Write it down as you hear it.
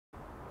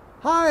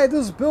Hi,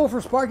 this is Bill for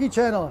Sparky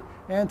Channel,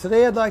 and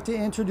today I'd like to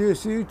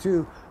introduce you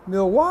to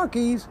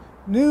Milwaukee's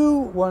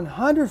new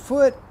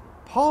 100-foot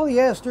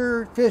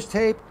polyester fish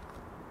tape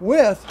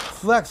with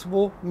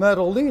flexible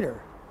metal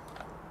leader.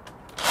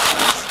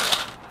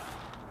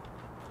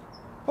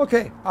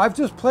 Okay, I've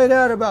just played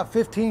out about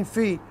 15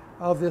 feet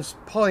of this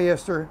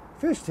polyester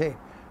fish tape.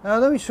 Now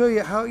let me show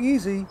you how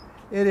easy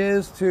it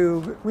is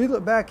to reel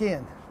it back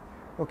in.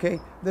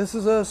 Okay, this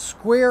is a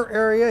square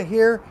area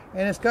here,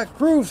 and it's got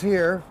grooves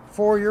here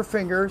for your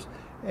fingers.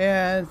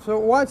 And so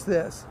watch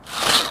this.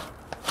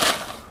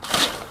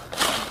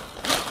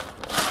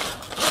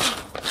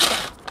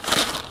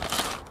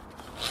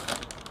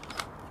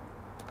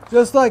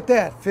 Just like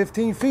that,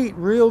 15 feet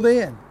reeled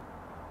in.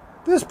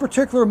 This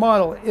particular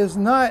model is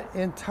not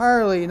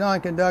entirely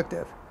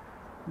non-conductive.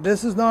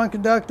 This is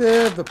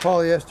non-conductive, the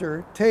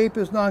polyester tape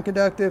is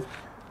non-conductive,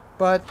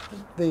 but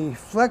the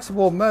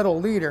flexible metal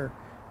leader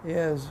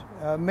is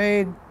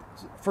made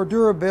for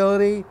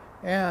durability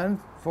and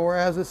for,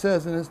 as it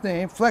says in its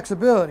name,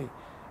 flexibility.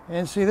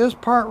 And see, this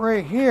part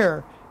right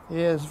here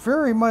is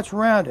very much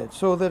rounded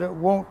so that it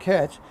won't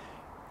catch.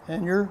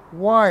 And your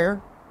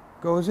wire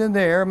goes in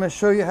there. I'm going to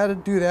show you how to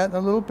do that in a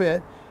little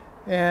bit.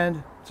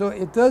 And so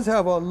it does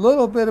have a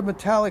little bit of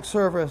metallic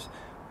surface,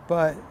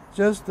 but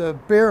just the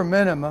bare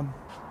minimum.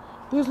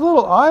 These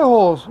little eye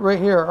holes right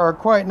here are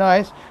quite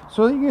nice,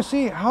 so that you can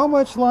see how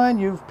much line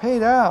you've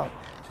paid out.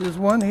 So there's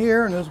one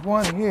here and there's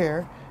one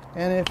here,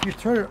 and if you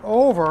turn it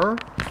over,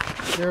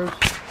 there's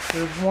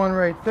one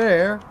right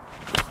there,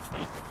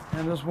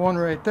 and there's one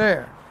right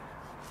there.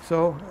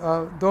 So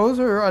those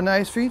are a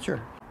nice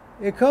feature.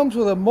 It comes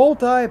with a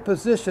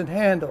multi-position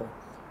handle.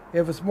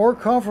 If it's more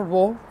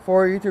comfortable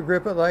for you to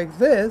grip it like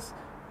this,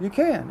 you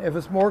can. If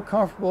it's more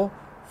comfortable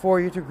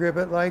for you to grip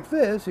it like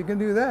this, you can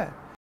do that.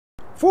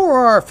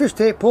 For our fish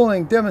tape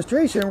pulling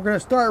demonstration, we're going to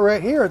start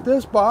right here at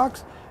this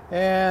box,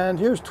 and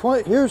here's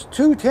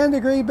two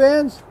 10-degree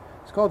bends.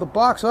 It's called the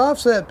box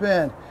offset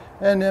bend.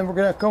 And then we're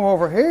going to come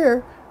over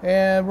here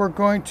and we're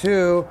going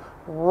to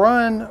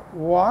run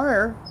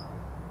wire.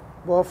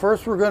 Well,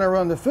 first we're going to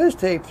run the fish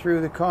tape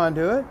through the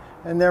conduit,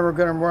 and then we're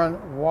going to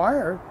run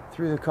wire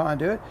through the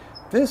conduit.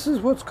 This is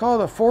what's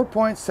called a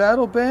 4-point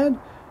saddle bend,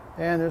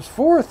 and there's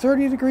 4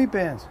 30-degree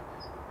bends.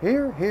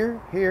 Here,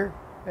 here, here,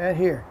 and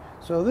here.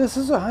 So this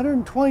is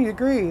 120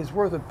 degrees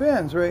worth of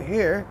bends right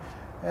here,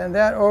 and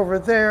that over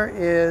there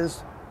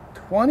is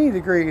 20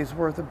 degrees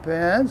worth of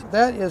bends.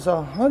 That is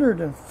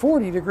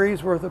 140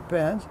 degrees worth of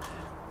bends,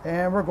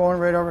 and we're going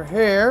right over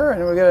here,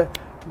 and we got a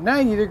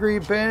 90-degree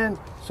bend,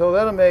 so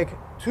that'll make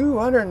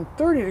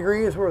 230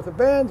 degrees worth of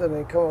bends, and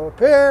they come up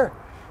here,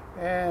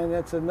 and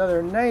that's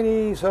another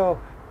 90, so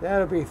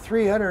that'll be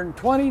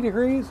 320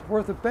 degrees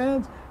worth of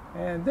bends.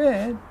 And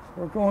then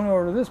we're going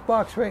over to this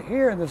box right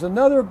here, and there's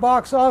another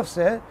box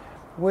offset,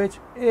 which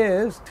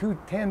is 2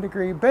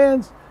 10-degree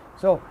bends.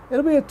 So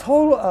it'll be a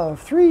total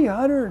of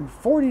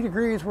 340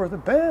 degrees worth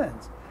of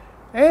bends.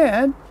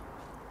 And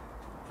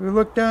if we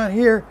look down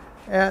here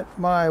at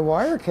my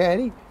wire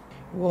caddy,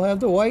 we'll have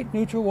the white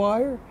neutral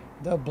wire,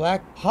 the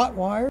black hot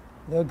wire,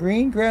 the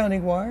green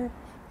grounding wire,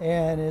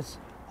 and it's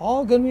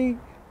all going to be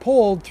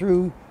pulled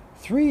through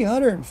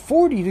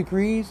 340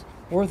 degrees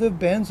worth of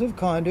bends of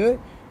conduit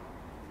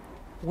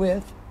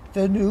with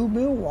the new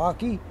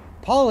Milwaukee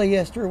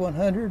polyester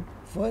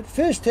 100-foot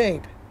fish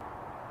tape.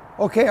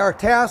 Okay, our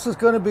task is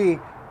going to be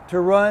to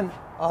run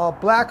a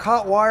black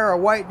hot wire, a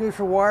white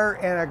neutral wire,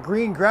 and a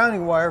green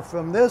grounding wire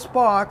from this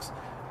box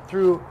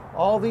through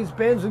all these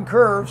bends and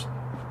curves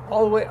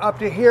all the way up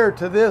to here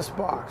to this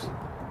box.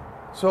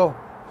 So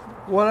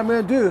what I'm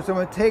going to do is I'm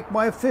going to take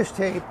my fish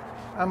tape,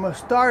 I'm going to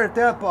start at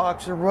that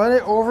box and run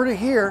it over to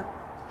here,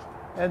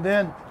 and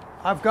then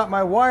I've got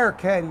my wire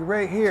caddy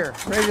right here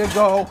ready to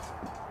go,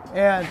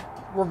 and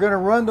we're going to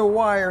run the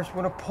wires.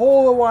 We're going to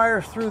pull the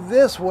wires through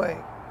this way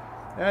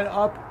and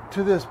up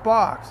to this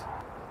box.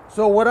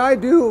 So what I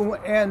do,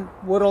 and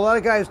what a lot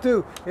of guys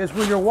do, is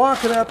when you're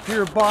walking up to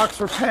your box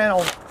or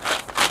panel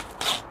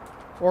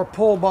or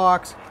pull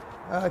box,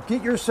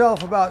 get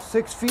yourself about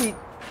 6 feet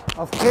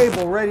of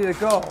cable ready to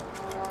go.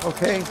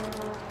 Okay,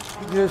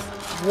 you just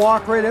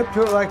walk right up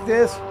to it like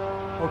this.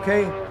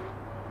 Okay,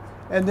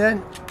 and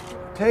then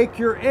take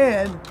your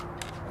end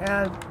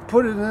and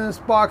put it in this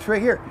box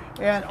right here.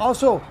 And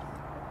also,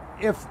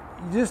 if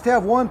you just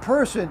have one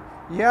person,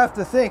 you have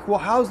to think, well,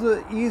 how's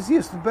the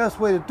easiest and best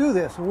way to do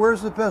this?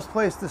 Where's the best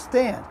place to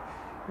stand?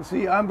 You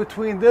see, I'm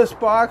between this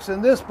box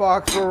and this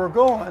box where we're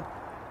going.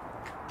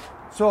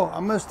 So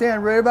I'm going to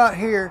stand right about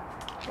here,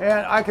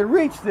 and I can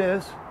reach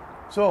this.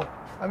 So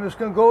I'm just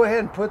going to go ahead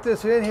and put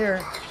this in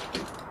here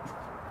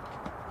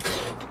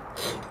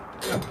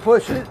and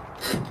push it.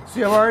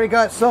 See, I've already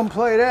got some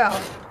played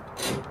out.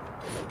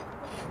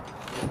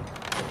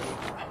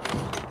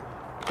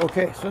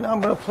 Okay, so now I'm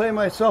going to play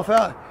myself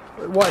out.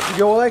 Watch, you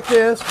go like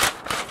this.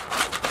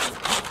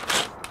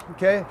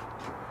 Okay.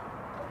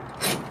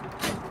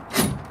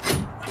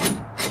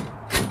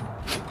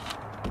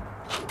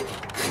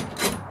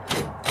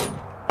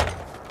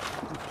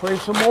 Play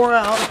some more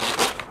out.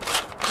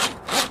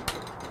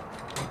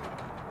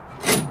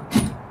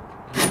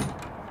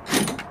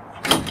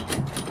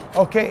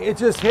 Okay, it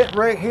just hit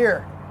right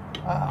here.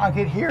 I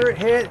could hear it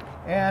hit,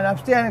 and I'm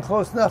standing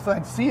close enough I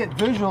can see it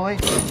visually.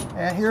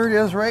 And here it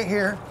is right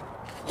here.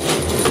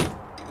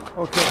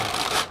 Okay.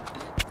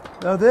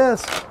 Now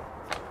this,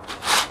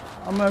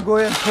 I'm going to go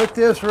ahead and put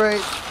this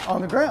right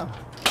on the ground.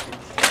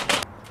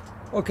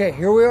 Okay,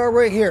 here we are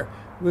right here.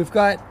 We've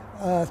got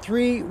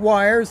 3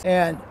 wires,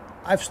 and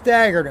I've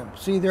staggered them.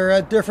 See, they're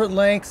at different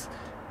lengths,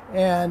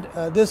 and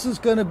this is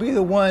going to be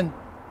the one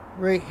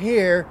right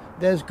here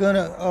that's going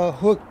to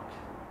hook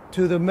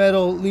to the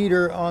metal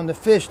leader on the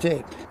fish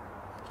tape.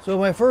 So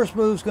my first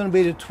move is going to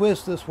be to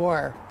twist this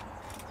wire.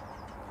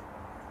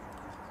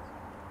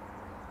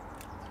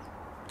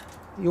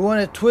 You want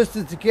to twist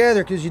it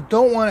together because you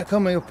don't want it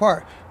coming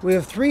apart. We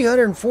have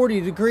 340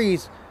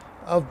 degrees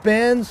of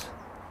bends,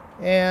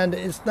 and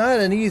it's not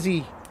an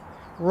easy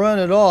run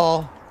at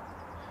all.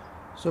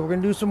 So we're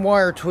going to do some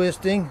wire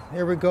twisting.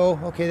 There we go.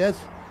 Okay, that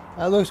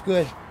looks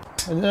good.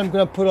 And then I'm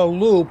going to put a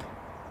loop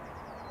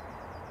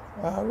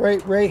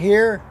right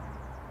here.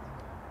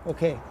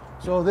 Okay,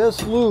 so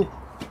this loop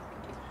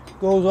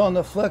goes on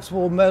the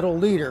flexible metal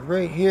leader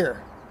right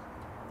here.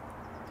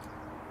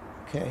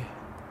 Okay.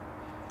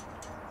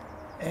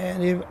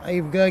 And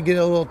you've got to get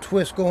a little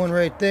twist going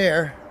right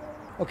there.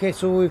 Okay,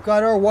 so we've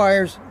got our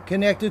wires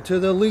connected to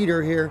the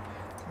leader here.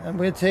 I'm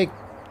going to take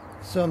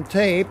some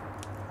tape.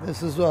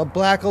 This is a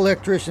black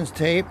electrician's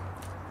tape.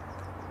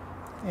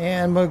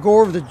 And I'm going to go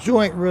over the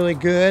joint really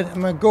good.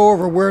 I'm going to go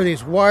over where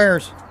these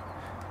wires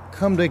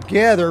come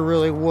together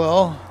really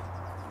well.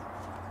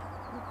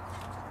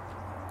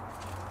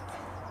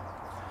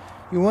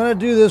 You want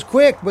to do this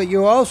quick, but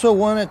you also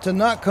want it to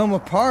not come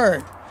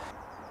apart.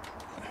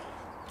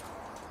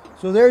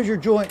 So there's your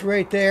joint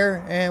right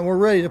there, and we're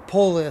ready to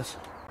pull this.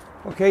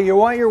 Okay, you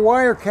want your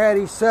wire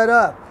caddy set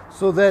up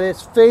so that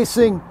it's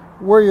facing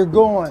where you're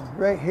going,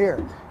 right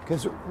here.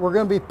 Because we're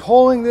going to be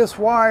pulling this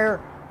wire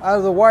out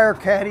of the wire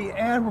caddy,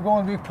 and we're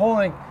going to be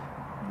pulling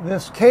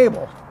this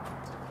cable.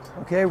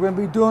 Okay, we're going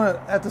to be doing it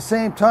at the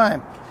same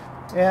time.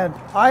 And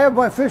I have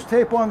my fish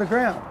tape on the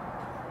ground,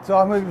 so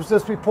I'm going to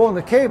just be pulling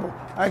the cable.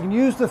 I can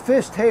use the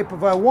fish tape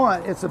if I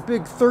want. It's a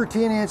big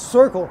 13-inch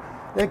circle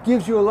that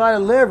gives you a lot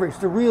of leverage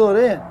to reel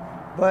it in.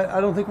 But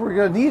I don't think we're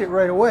going to need it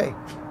right away.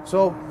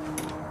 So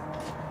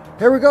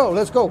here we go.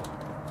 Let's go.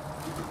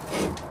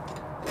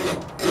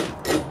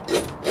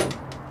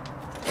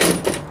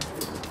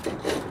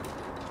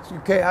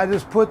 Okay, I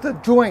just put the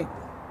joint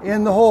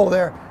in the hole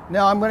there.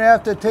 Now I'm going to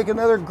have to take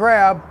another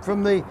grab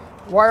from the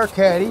wire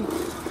caddy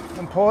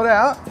and pull it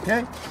out.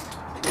 Okay.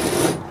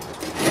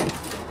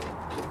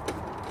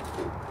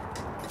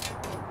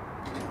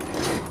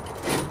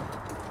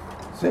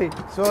 See,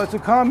 so it's a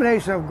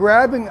combination of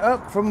grabbing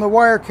up from the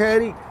wire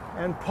caddy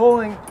and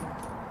pulling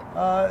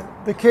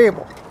the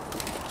cable.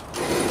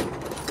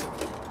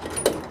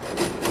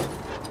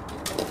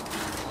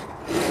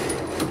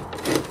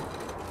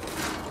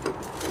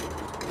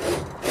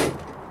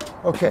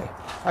 Okay,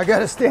 I got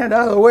to stand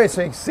out of the way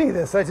so you can see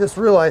this. I just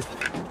realized.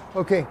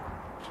 Okay,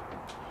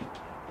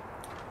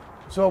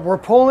 so we're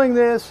pulling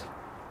this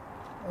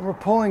and we're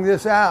pulling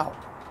this out.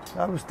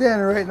 I was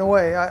standing right in the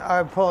way.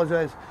 I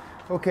apologize.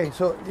 Okay,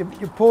 so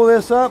you pull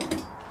this up.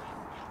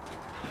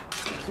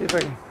 See if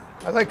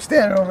I like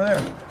standing over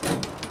there.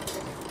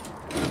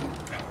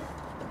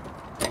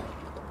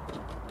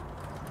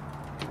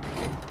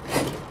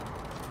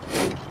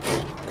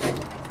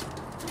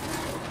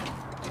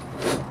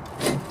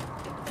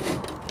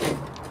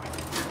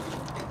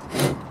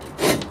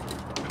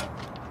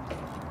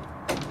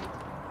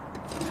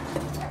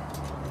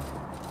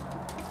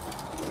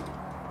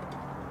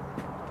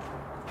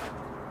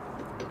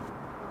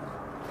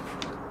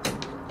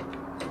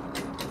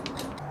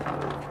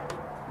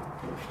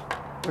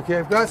 Okay,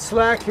 I've got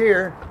slack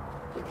here.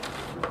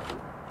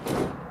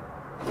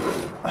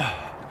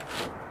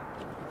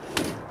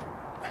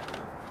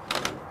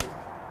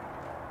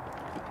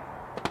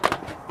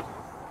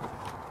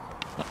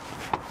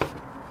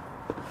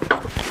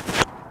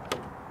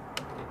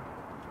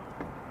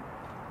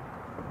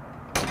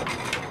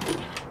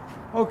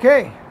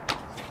 Okay,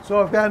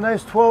 so I've got a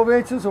nice 12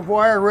 inches of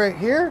wire right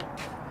here,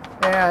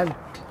 and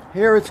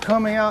here it's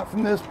coming out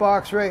from this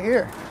box right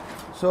here.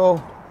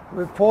 So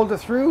we've pulled it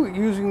through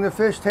using the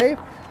fish tape,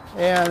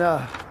 and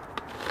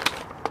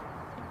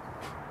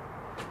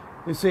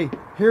you see,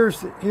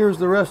 here's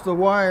the rest of the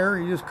wire.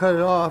 You just cut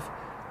it off.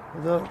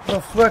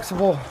 The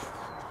flexible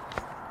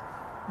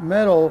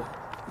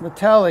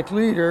metallic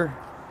leader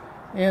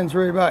ends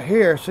right about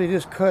here, so you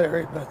just cut it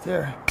right about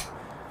there.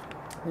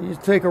 And you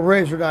just take a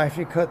razor knife,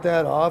 you cut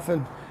that off,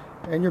 and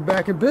you're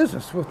back in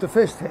business with the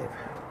fish tape.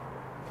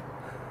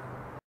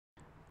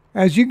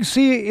 As you can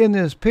see in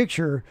this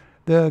picture,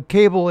 the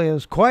cable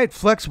is quite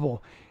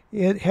flexible.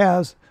 It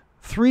has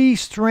 3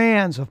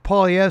 strands of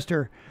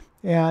polyester,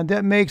 and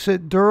that makes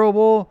it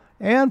durable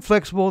and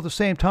flexible at the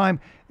same time.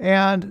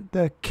 And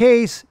the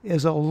case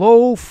is a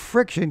low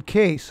friction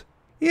case.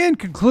 In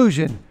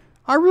conclusion,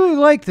 I really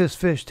like this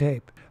fish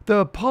tape.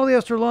 The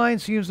polyester line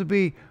seems to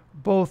be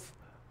both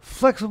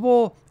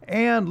flexible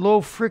and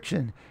low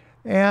friction.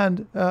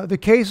 And the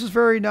case is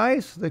very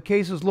nice. The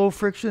case is low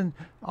friction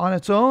on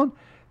its own,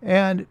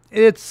 and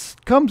it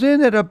comes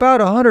in at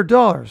about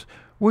 $100,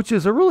 which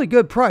is a really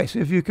good price.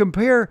 If you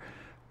compare,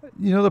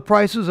 the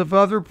prices of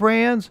other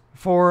brands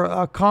for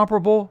a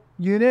comparable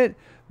unit,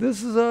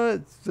 this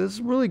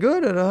is really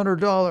good at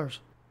 $100.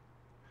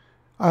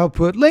 I'll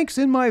put links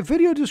in my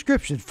video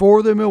description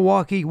for the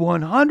Milwaukee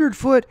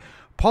 100-foot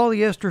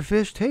polyester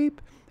fish tape,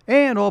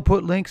 and I'll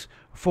put links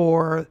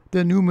for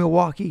the new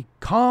Milwaukee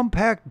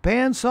compact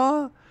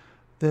bandsaw,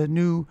 the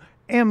new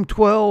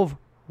M12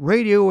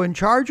 radio and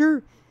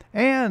charger,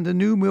 and the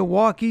new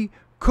Milwaukee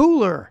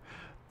cooler.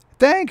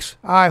 Thanks.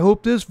 I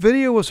hope this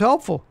video was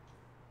helpful.